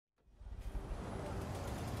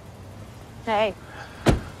Hey,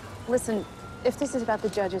 listen, if this is about the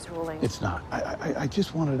judge's ruling... It's not. I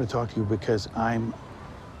just wanted to talk to you because I'm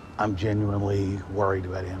genuinely worried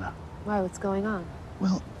about Anna. Why, what's going on?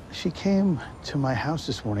 Well, she came to my house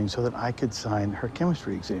this morning so that I could sign her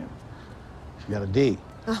chemistry exam. She got a D.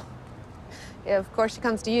 Oh, yeah, of course she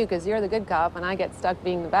comes to you because you're the good cop and I get stuck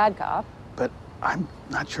being the bad cop. But I'm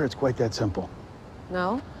not sure it's quite that simple.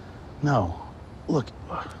 No? No. Look,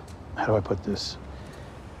 how do I put this?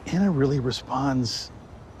 Anna really responds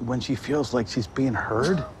when she feels like she's being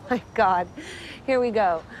heard. Oh my God, here we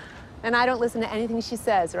go. And I don't listen to anything she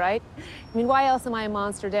says, right? I mean, why else am I a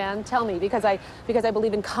monster, Dan? Tell me, because I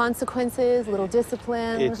believe in consequences, little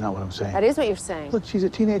discipline. It's not what I'm saying. That is what you're saying. Look, she's a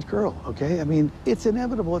teenage girl, okay? I mean, it's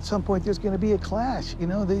inevitable at some point there's going to be a clash. You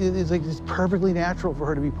know, it's perfectly natural for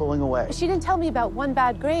her to be pulling away. She didn't tell me about one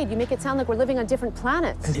bad grade. You make it sound like we're living on different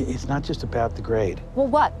planets. It's not just about the grade. Well,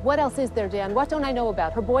 what? What else is there, Dan? What don't I know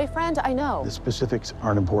about? Her boyfriend? I know. The specifics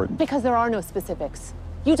aren't important. Because there are no specifics.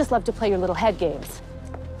 You just love to play your little head games.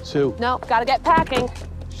 Sue. No, gotta get packing.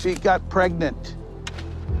 She got pregnant.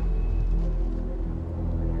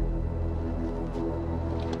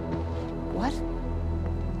 What?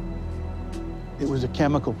 It was a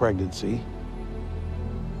chemical pregnancy.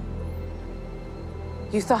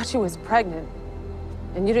 You thought she was pregnant,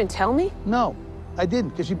 and you didn't tell me? No, I didn't,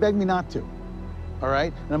 because she begged me not to. All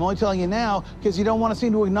right? And I'm only telling you now because you don't want to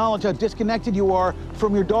seem to acknowledge how disconnected you are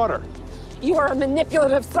from your daughter. You are a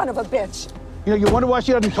manipulative son of a bitch. You know, you wonder why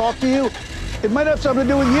she doesn't talk to you? It might have something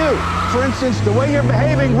to do with you. For instance, the way you're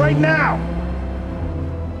behaving right now.